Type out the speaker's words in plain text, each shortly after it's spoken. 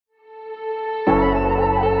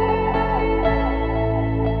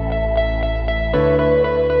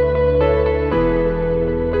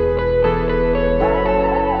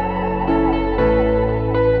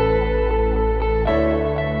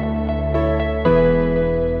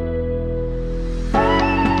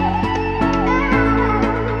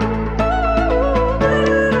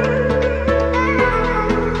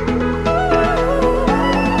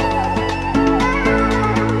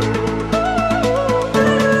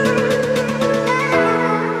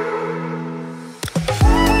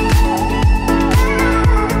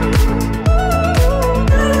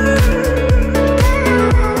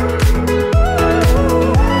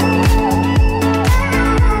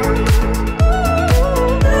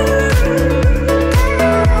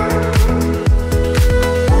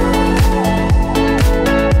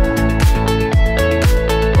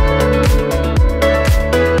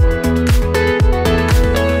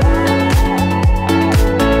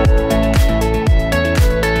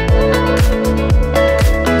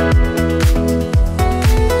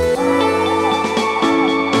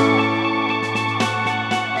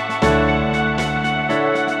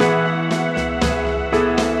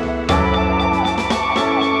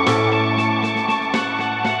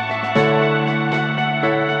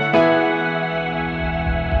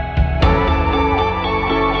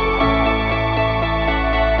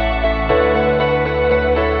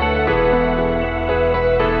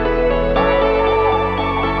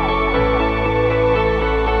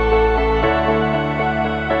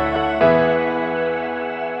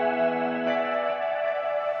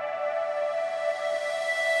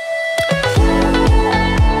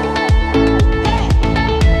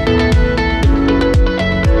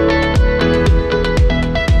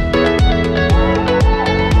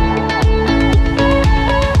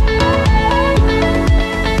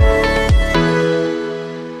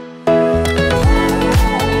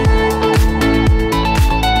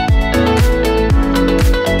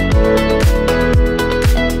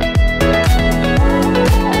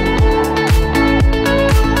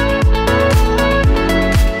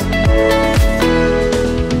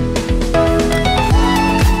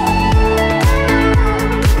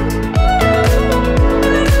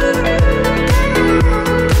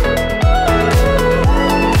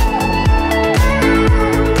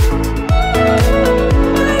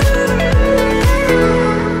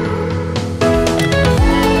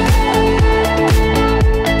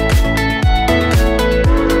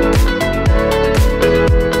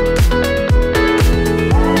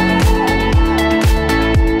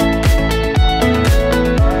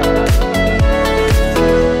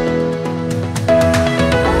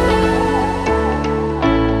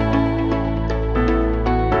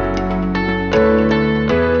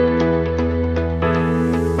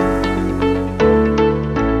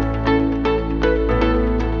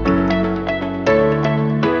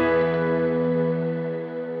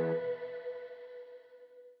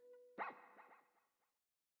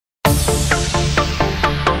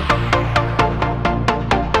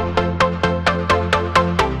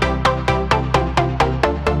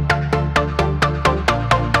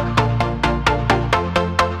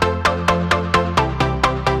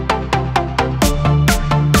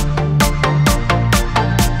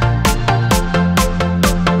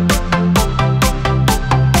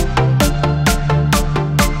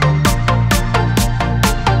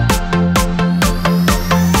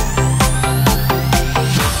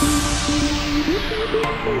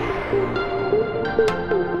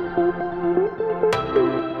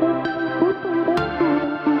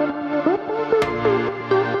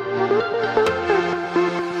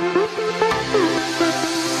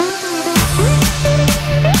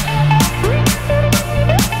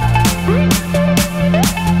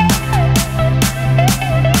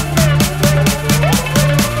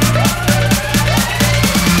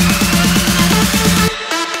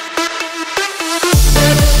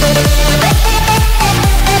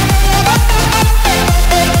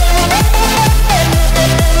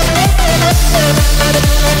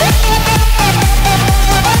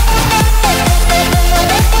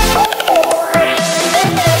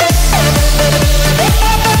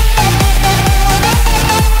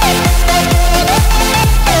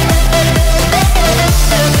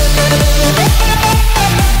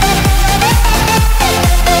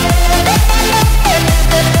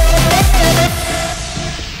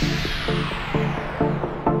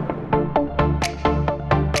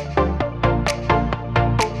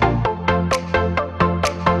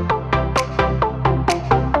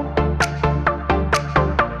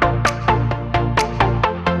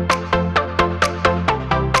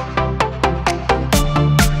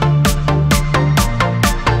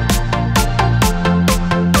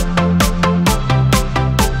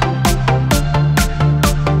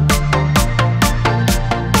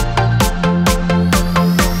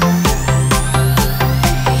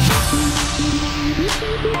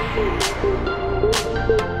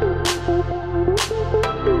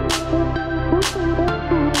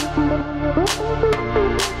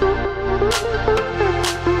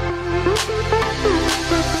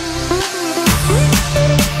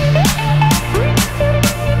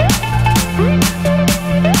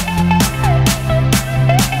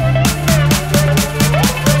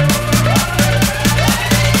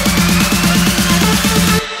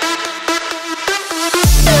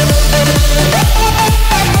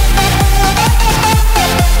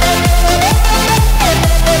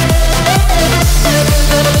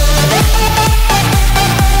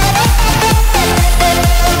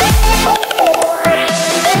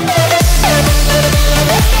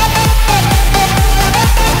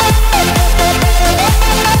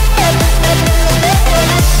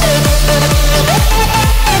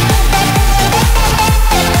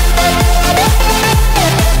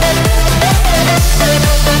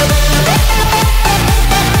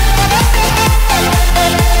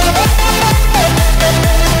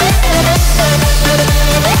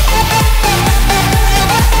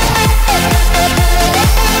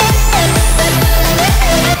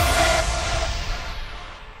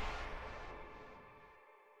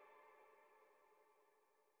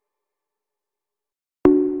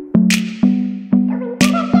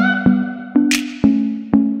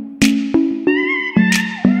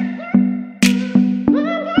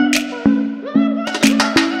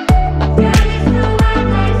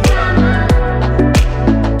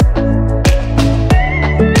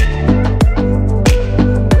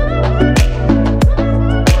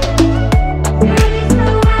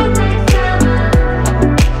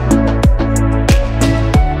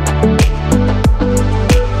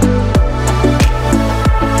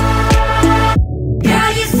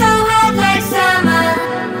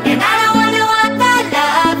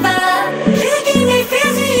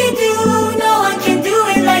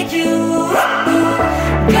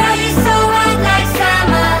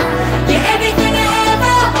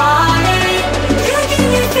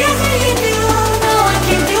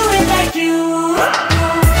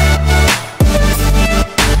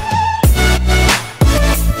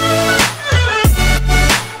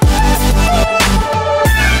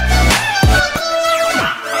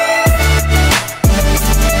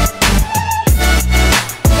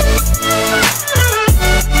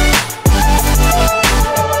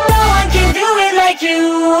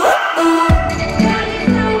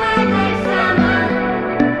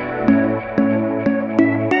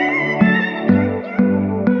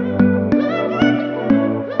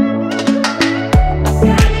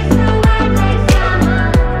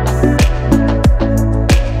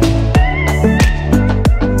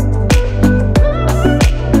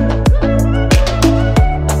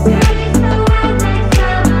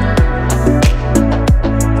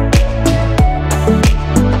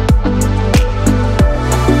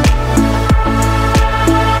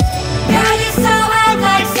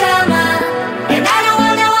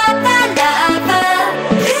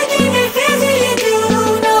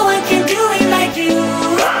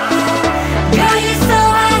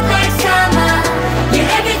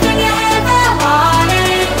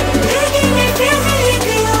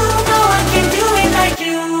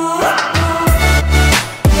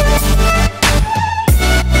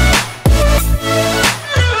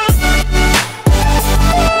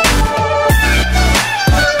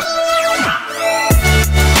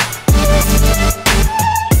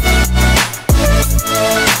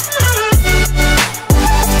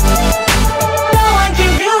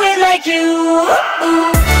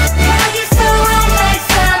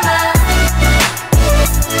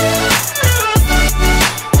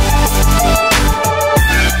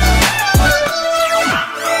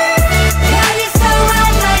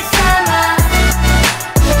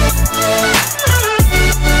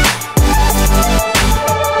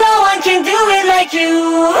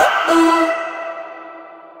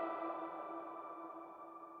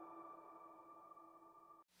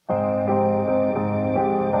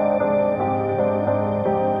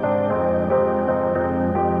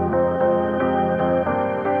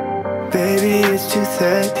Baby, it's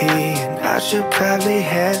 2:30 and I should probably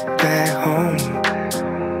head back home,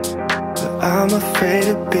 but I'm afraid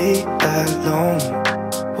to be alone.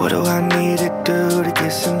 What do I need to do to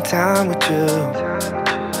get some time with you?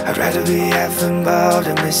 I'd rather be half involved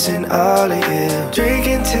and missing all of you.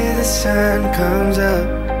 Drinking till the sun comes up,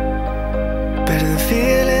 better than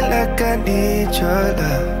feeling like I need your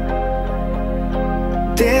love.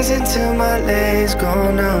 Dancing till my legs go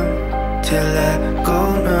numb, till I go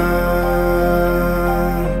numb.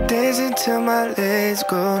 Dancing till my legs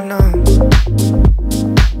go numb,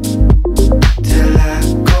 till I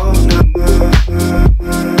go numb.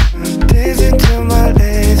 Dancing till my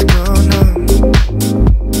legs go numb,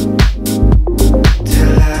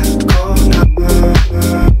 till I go numb.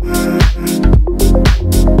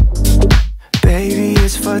 Baby,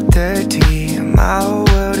 it's 4:30 and my whole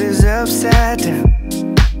world is upside down.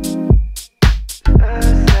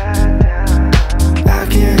 I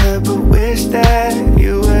can't help but wish that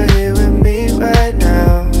you were here with me right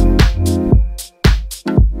now.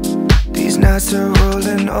 These nights are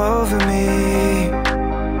rolling over me.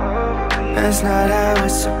 That's not how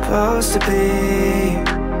it's supposed to be.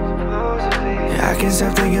 Yeah, I can't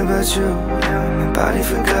stop thinking about you. Yeah, my body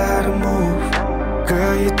forgot how to move.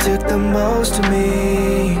 Girl, you took the most of me.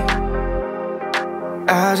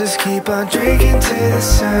 I'll just keep on drinking till the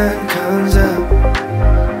sun comes up,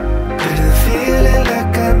 better than feeling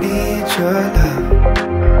like I need your love.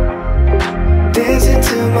 Dancing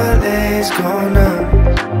till my legs go numb,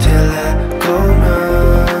 till I go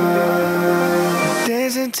numb.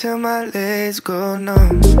 Dancing till my legs go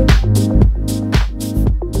numb.